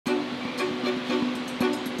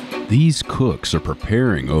These cooks are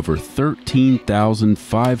preparing over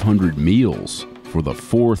 13,500 meals for the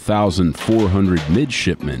 4,400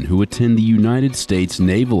 midshipmen who attend the United States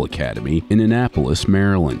Naval Academy in Annapolis,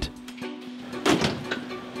 Maryland.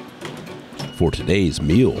 For today's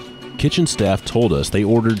meal, kitchen staff told us they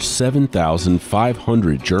ordered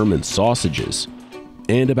 7,500 German sausages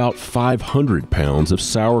and about 500 pounds of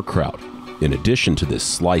sauerkraut, in addition to this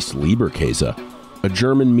sliced Leberkäse, a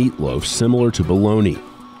German meatloaf similar to bologna,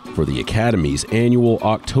 for the Academy's annual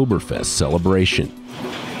Oktoberfest celebration.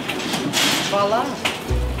 Voila.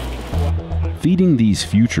 Feeding these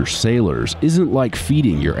future sailors isn't like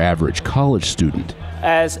feeding your average college student.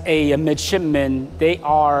 As a midshipman, they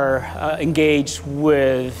are engaged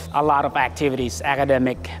with a lot of activities,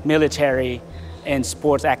 academic, military, and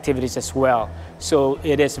sports activities as well. So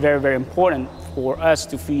it is very, very important for us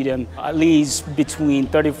to feed them at least between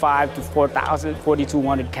 35 to 4,000,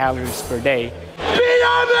 4,200 calories per day.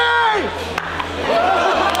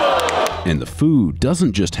 And the food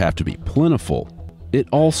doesn't just have to be plentiful, it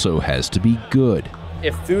also has to be good.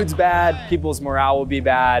 If food's bad, people's morale will be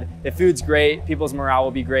bad. If food's great, people's morale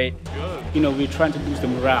will be great. You know, we're trying to boost the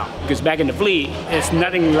morale because back in the fleet, it's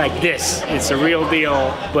nothing like this. It's a real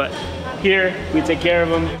deal, but here we take care of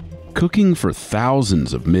them. Cooking for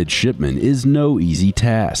thousands of midshipmen is no easy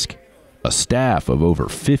task. A staff of over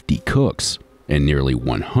 50 cooks and nearly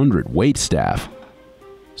 100 waitstaff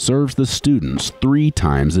serves the students 3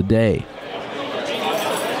 times a day.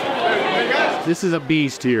 This is a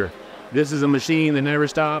beast here. This is a machine that never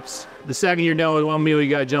stops. The second you're done with one meal, you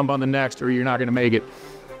gotta jump on the next or you're not gonna make it.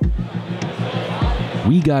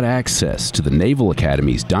 We got access to the Naval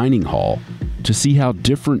Academy's dining hall to see how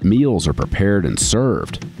different meals are prepared and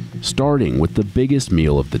served, starting with the biggest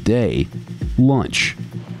meal of the day, lunch.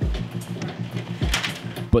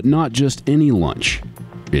 But not just any lunch.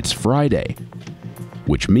 It's Friday,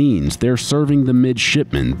 which means they're serving the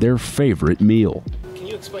midshipmen their favorite meal. Can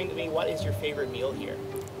you explain to me what is your favorite meal here?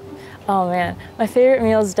 Oh man, my favorite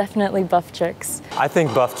meal is definitely buff chicks. I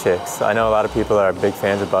think buff chicks. I know a lot of people are big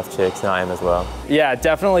fans of buff chicks, and I am as well. Yeah,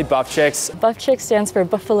 definitely buff chicks. Buff chick stands for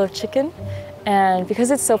buffalo chicken, and because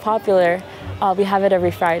it's so popular, we have it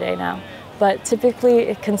every Friday now. But typically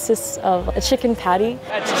it consists of a chicken patty.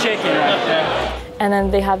 That's chicken right there. And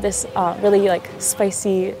then they have this really like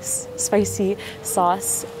spicy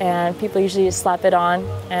sauce, and people usually just slap it on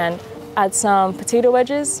and add some potato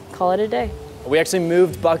wedges, call it a day. We actually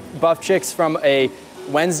moved buff chicks from a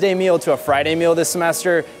Wednesday meal to a Friday meal this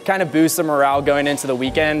semester, kind of boost the morale going into the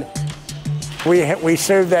weekend. We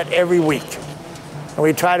serve that every week, and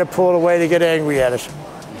we try to pull it away to get angry at us.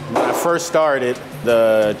 When I first started,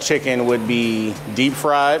 the chicken would be deep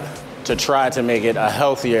fried to try to make it a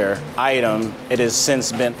healthier item. It has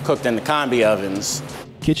since been cooked in the combi ovens.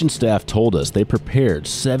 Kitchen staff told us they prepared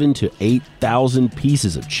 7,000 to 8,000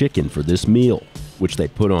 pieces of chicken for this meal, which they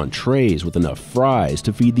put on trays with enough fries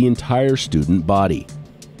to feed the entire student body.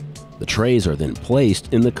 The trays are then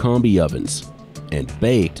placed in the combi ovens and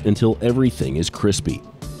baked until everything is crispy.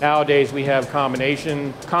 Nowadays we have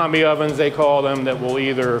combination combi ovens, they call them, that will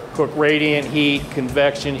either cook radiant heat,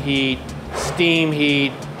 convection heat, steam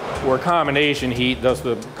heat, or combination heat. That's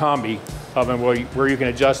the combi oven where you can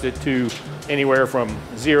adjust it to anywhere from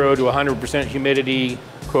 0 to 100% humidity,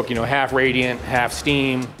 cook, half radiant, half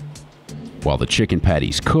steam. While the chicken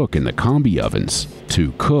patties cook in the combi ovens,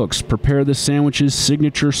 2 cooks prepare the sandwich's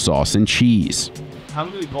signature sauce and cheese. How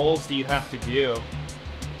many bowls do you have to do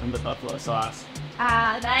in the buffalo sauce?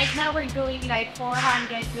 Right now we're doing like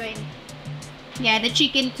 400 the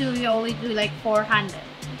chicken too, we always do like 400.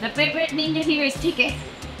 The favorite thing here is chicken.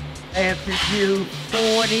 I have to do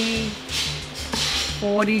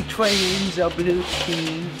 40 trays of blue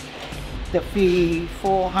cheese to feed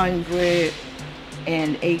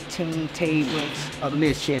 418 tables of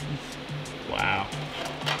midshipmen. Wow.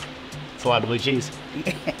 It's a lot of blue cheese.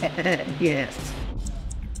 Yes.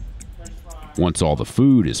 Once all the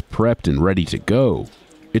food is prepped and ready to go,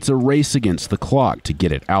 it's a race against the clock to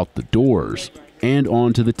get it out the doors and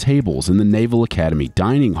onto the tables in the Naval Academy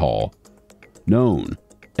dining hall, known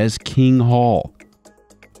as King Hall,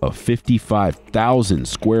 a 55,000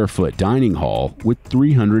 square foot dining hall with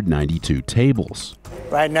 392 tables.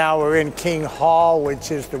 Right now we're in King Hall, which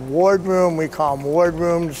is the wardroom. We call them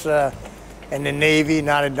wardrooms in the Navy,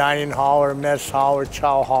 not a dining hall or mess hall or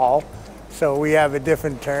chow hall. So we have a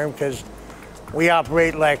different term because we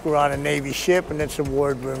operate like we're on a Navy ship, and it's a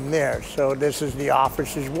wardroom there. So this is the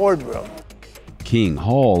officer's wardroom. King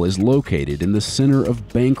Hall is located in the center of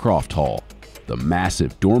Bancroft Hall, the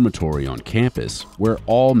massive dormitory on campus where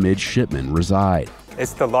all midshipmen reside.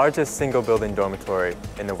 It's the largest single-building dormitory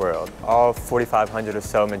in the world. All 4,500 or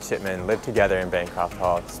so midshipmen live together in Bancroft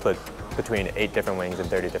Hall, split between 8 different wings and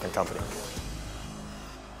 30 different companies.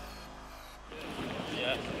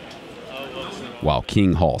 While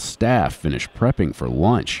King Hall staff finish prepping for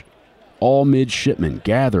lunch, all midshipmen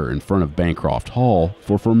gather in front of Bancroft Hall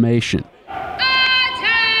for formation.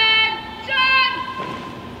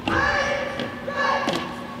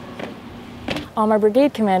 Our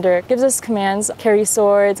brigade commander gives us commands, carry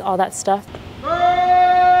swords, all that stuff.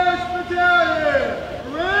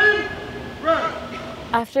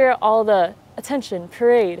 After all the attention,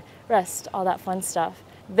 parade, rest, all that fun stuff,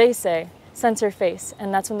 they say, center face,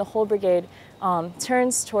 and that's when the whole brigade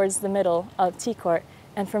turns towards the middle of T-court,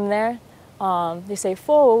 and from there they say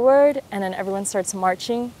forward, and then everyone starts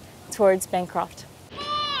marching towards Bancroft.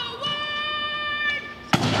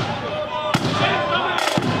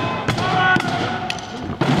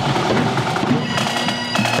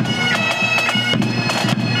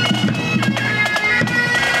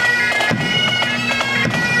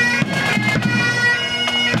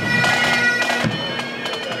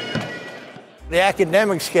 The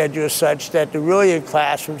academic schedule is such that the really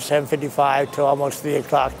class from 7:55 to almost 3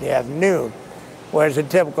 o'clock in the afternoon. Whereas a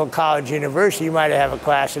typical college university, you might have a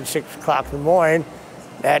class at 6 o'clock in the morning,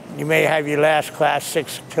 that you may have your last class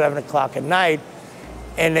 6, 7 o'clock at night,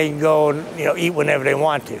 and they can go and eat whenever they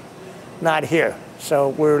want to. Not here. So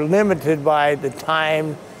we're limited by the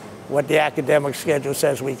time, what the academic schedule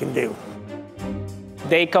says we can do.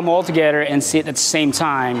 They come all together and sit at the same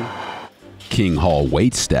time. King Hall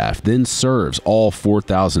waitstaff then serves all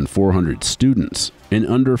 4,400 students in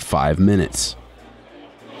under 5 minutes.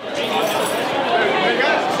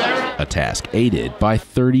 A task aided by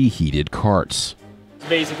 30 heated carts.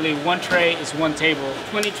 Basically, one tray is one table.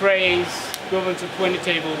 20 trays equivalent to 20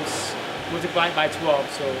 tables multiplied by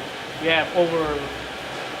 12. So we have over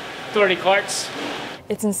 30 carts.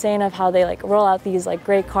 It's insane of how they roll out these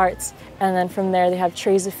gray carts, and then from there they have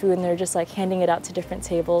trays of food and they're just handing it out to different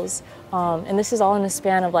tables. And this is all in a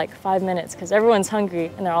span of 5 minutes because everyone's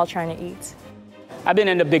hungry and they're all trying to eat. I've been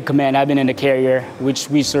in the big command. I've been in the carrier, which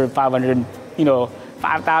we serve 5,000 to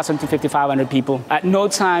 5,500 people. At no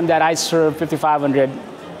time that I serve 5,500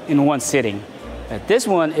 in one sitting. This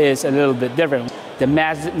one is a little bit different. The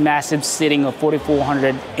massive sitting of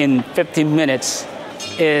 4,400 in 15 minutes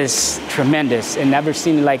is tremendous and never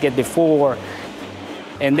seen like it before.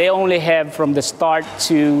 And they only have from the start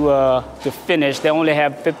to finish, they only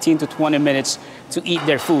have 15 to 20 minutes to eat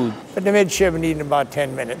their food. But the midshipmen eat in about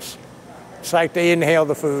 10 minutes. It's like they inhale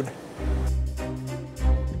the food.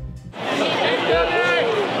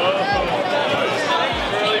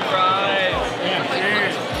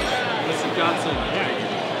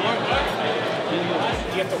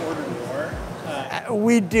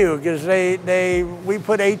 We do, because we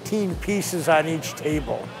put 18 pieces on each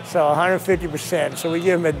table, so 150%, so we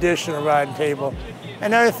give them additional round table.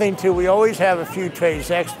 Another thing too, we always have a few trays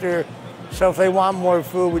extra, so if they want more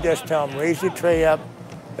food, we just tell them, raise your tray up,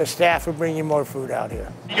 the staff will bring you more food out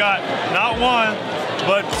here. We got not one,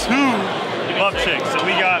 but 2 buff chicks, so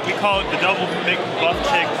we call it the double buff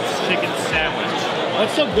chick chicken sandwich.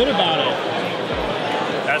 What's so good about it?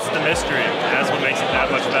 That's the mystery, that's what makes it that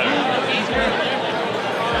much better.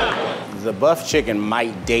 The buff chicken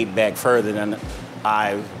might date back further than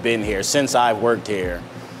I've been here, since I've worked here.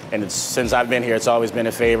 And since I've been here, it's always been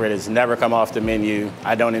a favorite. It's never come off the menu.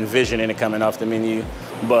 I don't envision it coming off the menu,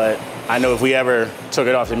 but I know if we ever took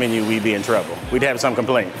it off the menu, we'd be in trouble. We'd have some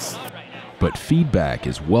complaints. But feedback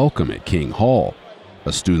is welcome at King Hall.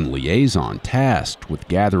 A student liaison tasked with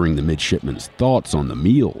gathering the midshipmen's thoughts on the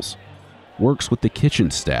meals works with the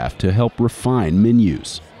kitchen staff to help refine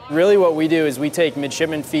menus. Really what we do is we take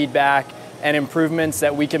midshipman feedback and improvements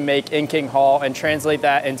that we can make in King Hall and translate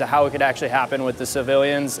that into how it could actually happen with the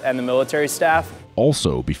civilians and the military staff.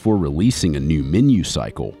 Also, before releasing a new menu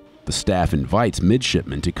cycle, the staff invites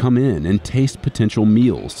midshipmen to come in and taste potential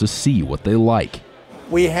meals to see what they like.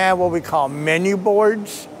 We have what we call menu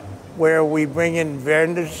boards, where we bring in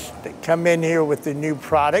vendors that come in here with the new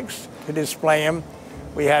products to display them.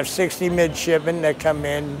 We have 60 midshipmen that come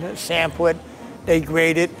in, sample it, they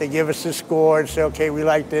grade it, they give us a score and say, okay, we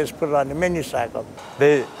like this, put it on the menu cycle.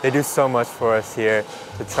 They do so much for us here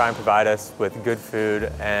to try and provide us with good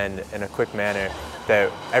food and in a quick manner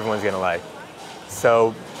that everyone's gonna like.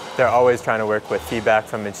 So they're always trying to work with feedback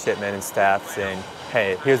from midshipmen and staff saying,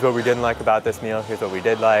 hey, here's what we didn't like about this meal, here's what we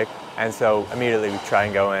did like. And so immediately we try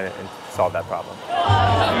and go in and solve that problem.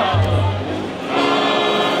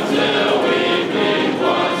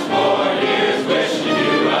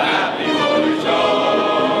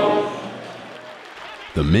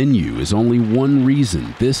 The menu is only one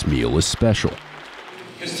reason this meal is special.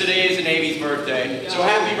 Because today is the Navy's birthday. So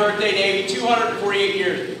happy birthday, Navy, 248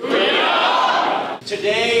 years. Yeah!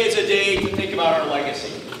 Today is a day to think about our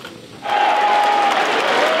legacy.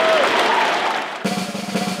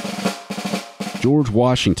 George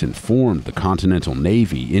Washington formed the Continental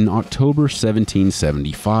Navy in October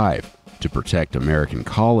 1775 to protect American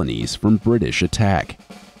colonies from British attack.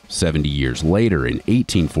 70 years later, in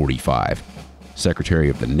 1845, Secretary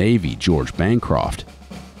of the Navy George Bancroft,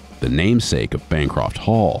 the namesake of Bancroft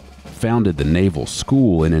Hall, founded the Naval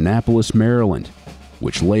School in Annapolis, Maryland,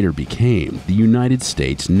 which later became the United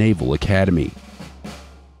States Naval Academy.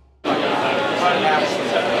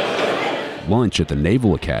 Lunch at the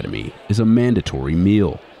Naval Academy is a mandatory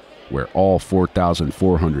meal, where all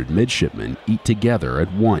 4,400 midshipmen eat together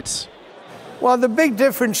at once. Well, the big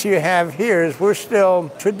difference you have here is we're still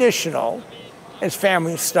traditional. It's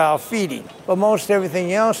family-style feeding. But most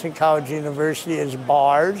everything else in college university is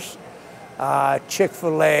bars,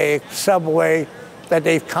 Chick-fil-A, Subway, that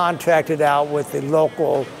they've contracted out with the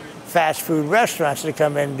local fast food restaurants to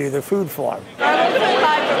come in and do their food for them.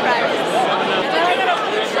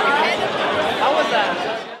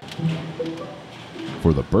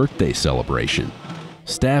 For the birthday celebration,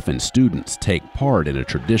 staff and students take part in a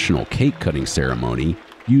traditional cake-cutting ceremony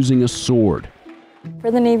using a sword.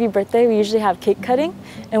 For the Navy birthday, we usually have cake cutting,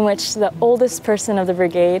 in which the oldest person of the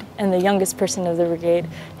brigade and the youngest person of the brigade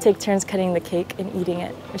take turns cutting the cake and eating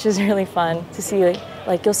it, which is really fun to see.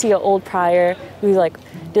 Like you'll see an old prior who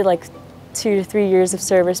did 2 to 3 years of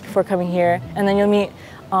service before coming here, and then you'll meet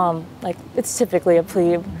it's typically a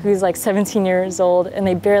plebe who's 17 years old and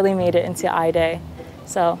they barely made it into I Day.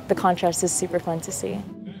 So the contrast is super fun to see.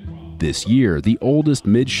 This year, the oldest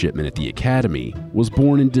midshipman at the Academy was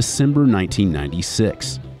born in December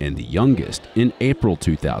 1996, and the youngest in April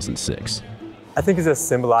 2006. I think it's just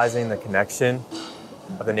symbolizing the connection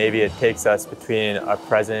of the Navy. It takes us between our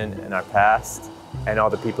present and our past, and all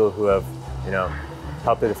the people who have,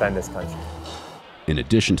 helped to defend this country. In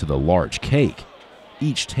addition to the large cake,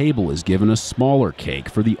 each table is given a smaller cake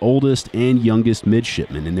for the oldest and youngest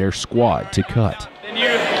midshipmen in their squad to cut.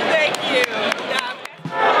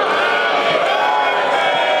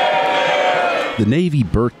 The Navy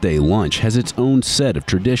birthday lunch has its own set of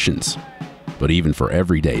traditions. But even for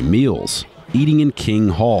everyday meals, eating in King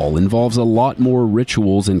Hall involves a lot more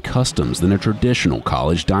rituals and customs than a traditional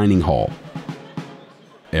college dining hall.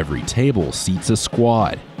 Every table seats a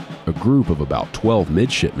squad, a group of about 12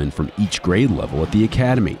 midshipmen from each grade level at the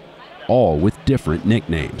Academy, all with different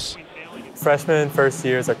nicknames. Freshmen, first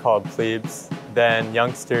years are called plebes, then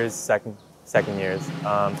youngsters, second years.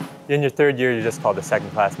 In your third year, you're just called the second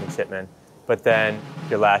class midshipman. But then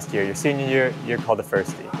your last year, your senior year, you're called the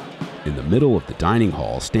firstie. In the middle of the dining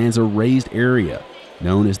hall stands a raised area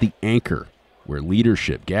known as the anchor, where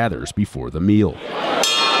leadership gathers before the meal.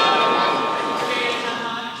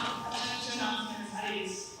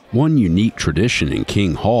 One unique tradition in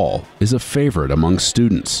King Hall is a favorite among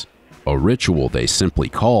students, a ritual they simply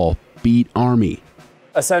call Beat Army.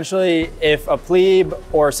 Essentially, if a plebe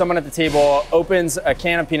or someone at the table opens a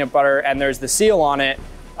can of peanut butter and there's the seal on it,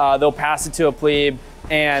 they'll pass it to a plebe,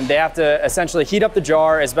 and they have to essentially heat up the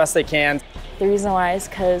jar as best they can. The reason why is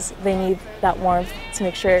because they need that warmth to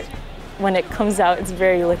make sure when it comes out it's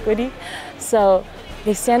very liquidy. So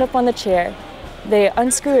they stand up on the chair, they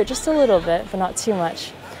unscrew it just a little bit, but not too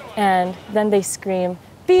much, and then they scream,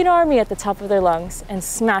 "Beat Army" at the top of their lungs and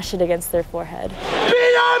smash it against their forehead.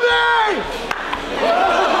 Beat Army!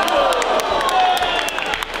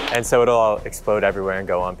 And so it'll all explode everywhere and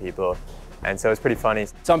go on people. And so it's pretty funny.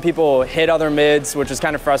 Some people hit other mids, which is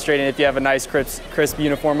kind of frustrating if you have a nice crisp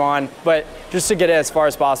uniform on, but just to get it as far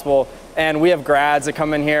as possible. And we have grads that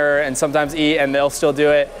come in here and sometimes eat, and they'll still do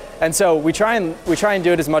it. And so we try and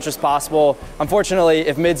do it as much as possible. Unfortunately,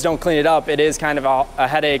 if mids don't clean it up, it is kind of a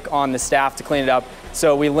headache on the staff to clean it up.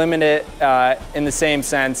 So we limit it in the same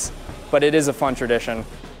sense, but it is a fun tradition.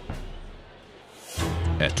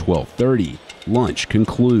 At 12:30, lunch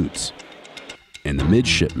concludes, and the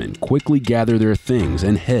midshipmen quickly gather their things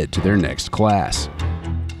and head to their next class.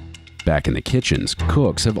 Back in the kitchens,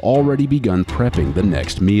 cooks have already begun prepping the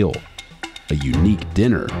next meal, a unique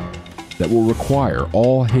dinner that will require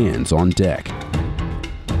all hands on deck.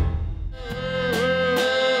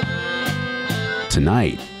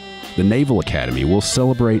 Tonight, the Naval Academy will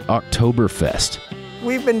celebrate Oktoberfest.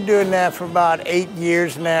 We've been doing that for about 8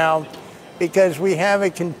 years now, because we have a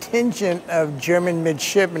contingent of German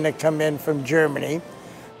midshipmen that come in from Germany.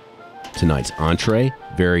 Tonight's entree,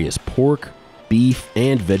 various pork, beef,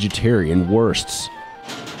 and vegetarian wursts.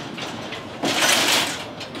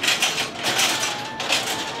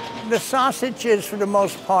 The sausages, for the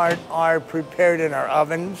most part, are prepared in our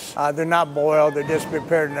ovens. They're not boiled, they're just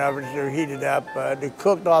prepared in ovens. They're heated up, they're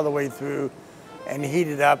cooked all the way through and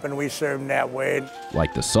heated up, and we serve them that way.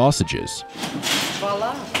 Like the sausages,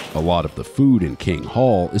 Voila. a lot of the food in King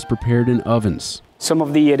Hall is prepared in ovens. Some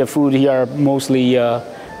of the food here are mostly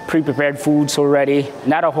pre-prepared foods already.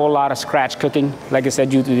 Not a whole lot of scratch cooking, like I said,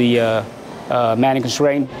 due to the manning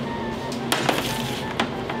constraint.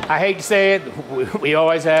 I hate to say it, we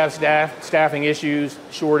always have staffing issues,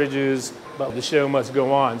 shortages, but the show must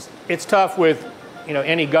go on. It's tough with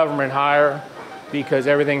any government hire because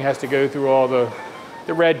everything has to go through all the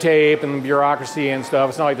red tape and the bureaucracy and stuff.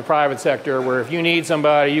 It's not like the private sector where if you need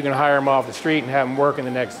somebody, you can hire them off the street and have them working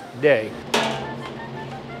the next day.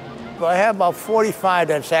 Well, I have about 45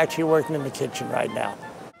 that's actually working in the kitchen right now.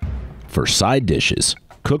 For side dishes,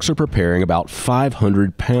 cooks are preparing about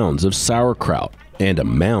 500 pounds of sauerkraut and a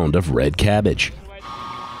mound of red cabbage.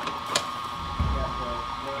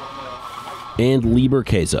 And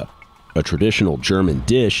Leberkäse, a traditional German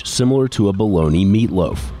dish similar to a bologna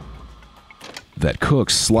meatloaf that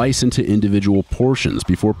cooks slice into individual portions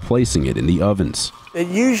before placing it in the ovens.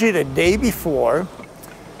 Usually the day before,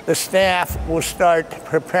 the staff will start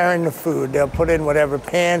preparing the food. They'll put in whatever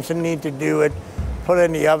pans they need to do it, put it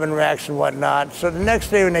in the oven racks and whatnot. So the next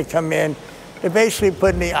day when they come in, they're basically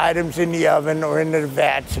putting the items in the oven or in the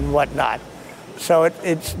vats and whatnot. So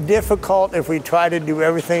it's difficult if we try to do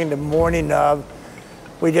everything the morning of.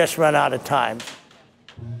 We just run out of time.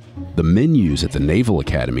 The menus at the Naval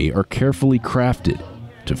Academy are carefully crafted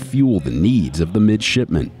to fuel the needs of the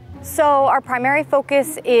midshipmen. So our primary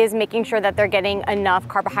focus is making sure that they're getting enough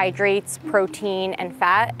carbohydrates, protein, and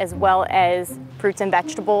fat, as well as fruits and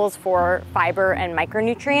vegetables for fiber and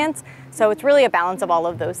micronutrients. So it's really a balance of all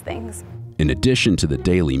of those things. In addition to the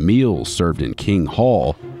daily meals served in King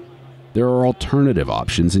Hall, there are alternative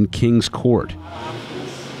options in King's Court,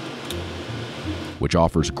 which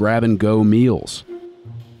offers grab-and-go meals,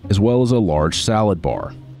 as well as a large salad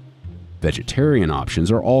bar. Vegetarian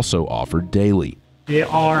options are also offered daily. They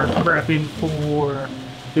are prepping for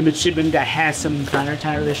the midshipmen that has some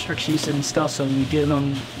dietary restrictions and stuff, so we give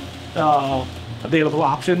them available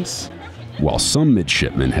options. While some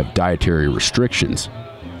midshipmen have dietary restrictions,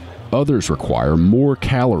 others require more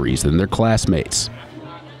calories than their classmates.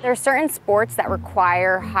 There are certain sports that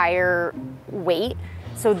require higher weight,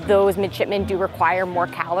 so those midshipmen do require more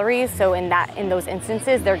calories. So in those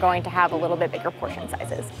instances, they're going to have a little bit bigger portion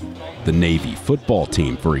sizes. The Navy football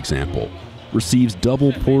team, for example, receives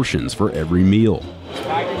double portions for every meal.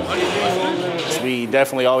 We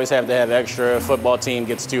definitely always have to have extra. Football team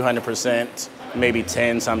gets 200%, maybe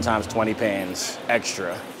 10, sometimes 20 pans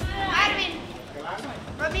extra.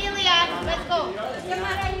 Let's go.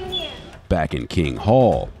 Back in King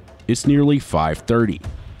Hall, it's nearly 5:30,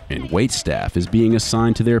 and waitstaff is being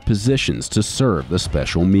assigned to their positions to serve the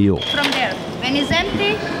special meal. From there, when it's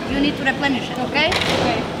empty, you need to replenish it, okay?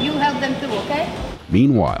 Okay. You help them too, okay?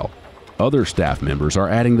 Meanwhile, other staff members are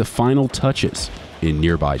adding the final touches in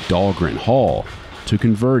nearby Dahlgren Hall to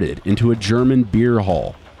convert it into a German beer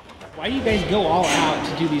hall. Why do you guys go all out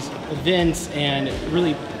to do these events and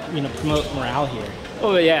really, promote morale here?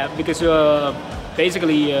 Oh yeah, because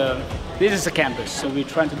basically this is a campus, so we're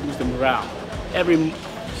trying to boost the morale. Every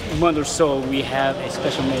month or so we have a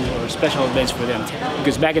special menu or special events for them.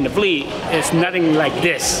 Because back in the fleet, it's nothing like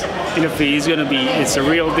this in the fleet. It's a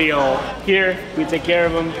real deal. Here, we take care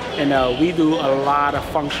of them, and we do a lot of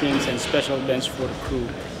functions and special events for the crew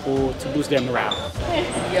to boost their morale.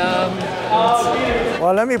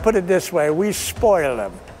 Well, let me put it this way. We spoil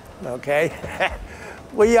them, okay?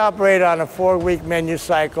 We operate on a 4-week menu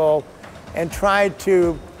cycle and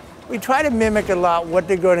we try to mimic a lot what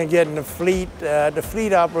they're going to get in the fleet. The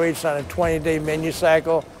fleet operates on a 20-day menu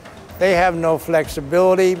cycle. They have no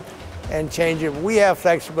flexibility and change it. We have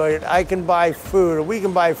flexibility. I can buy food, or we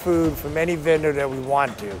can buy food from any vendor that we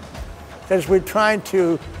want to. Because we're trying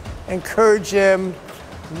to encourage them,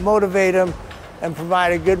 motivate them, and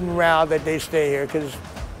provide a good morale that they stay here. Because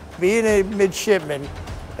being a midshipman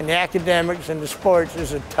and the academics and the sports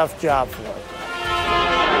is a tough job for them.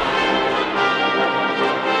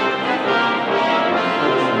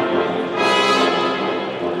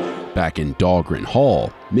 Back in Dahlgren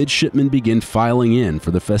Hall, midshipmen begin filing in for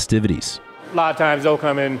the festivities. A lot of times they'll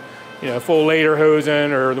come in, full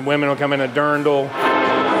lederhosen, or the women will come in a dirndl.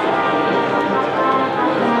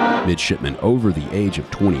 Midshipmen over the age of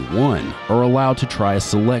 21 are allowed to try a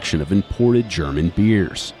selection of imported German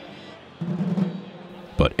beers.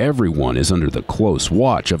 But everyone is under the close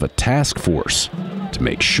watch of a task force to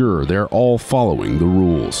make sure they're all following the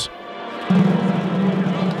rules.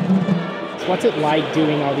 What's it like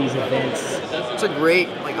doing all these events? It's a great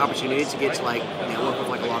opportunity to get to network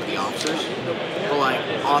with a lot of the officers,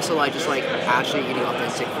 but also just actually eating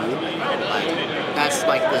authentic food. That's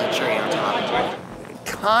the cherry on top.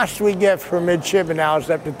 The cost we get for midshipmen now is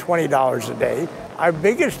up to $20 a day. Our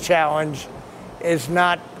biggest challenge is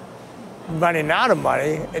not running out of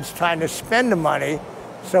money, it's trying to spend the money,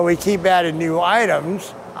 so we keep adding new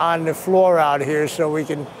items on the floor out here so we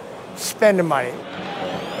can spend the money.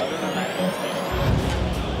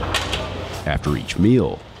 After each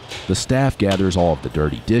meal, the staff gathers all of the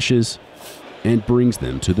dirty dishes and brings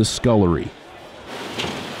them to the scullery.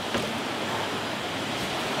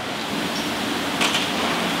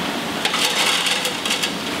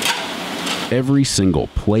 Every single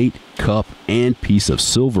plate, cup, and piece of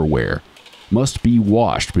silverware must be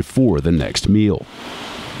washed before the next meal.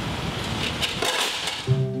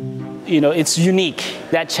 It's unique.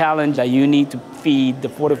 That challenge that you need to feed the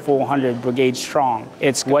 4,400 Brigade strong.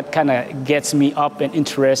 It's what kind of gets me up and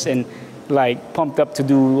interested and pumped up to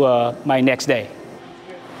do my next day.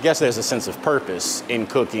 I guess there's a sense of purpose in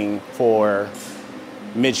cooking for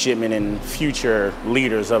midshipmen and future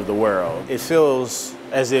leaders of the world. It feels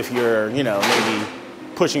as if you're, maybe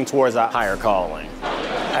pushing towards a higher calling.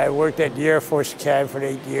 I worked at the Air Force Academy for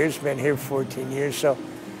 8 years, been here 14 years, so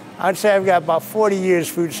I'd say I've got about 40 years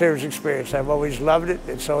food service experience. I've always loved it.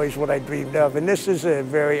 It's always what I dreamed of, and this is a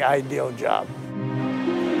very ideal job.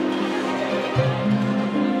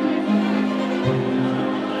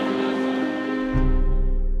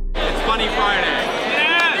 It's Funny Friday.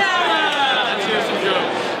 Yeah! Let's hear some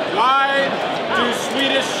jokes. Why do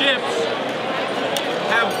Swedish ships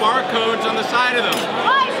have barcodes on the side of them?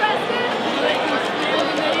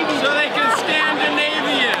 So they can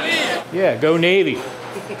Scandinavian. Yeah, go Navy.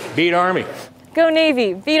 Beat Army. Go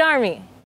Navy, beat Army.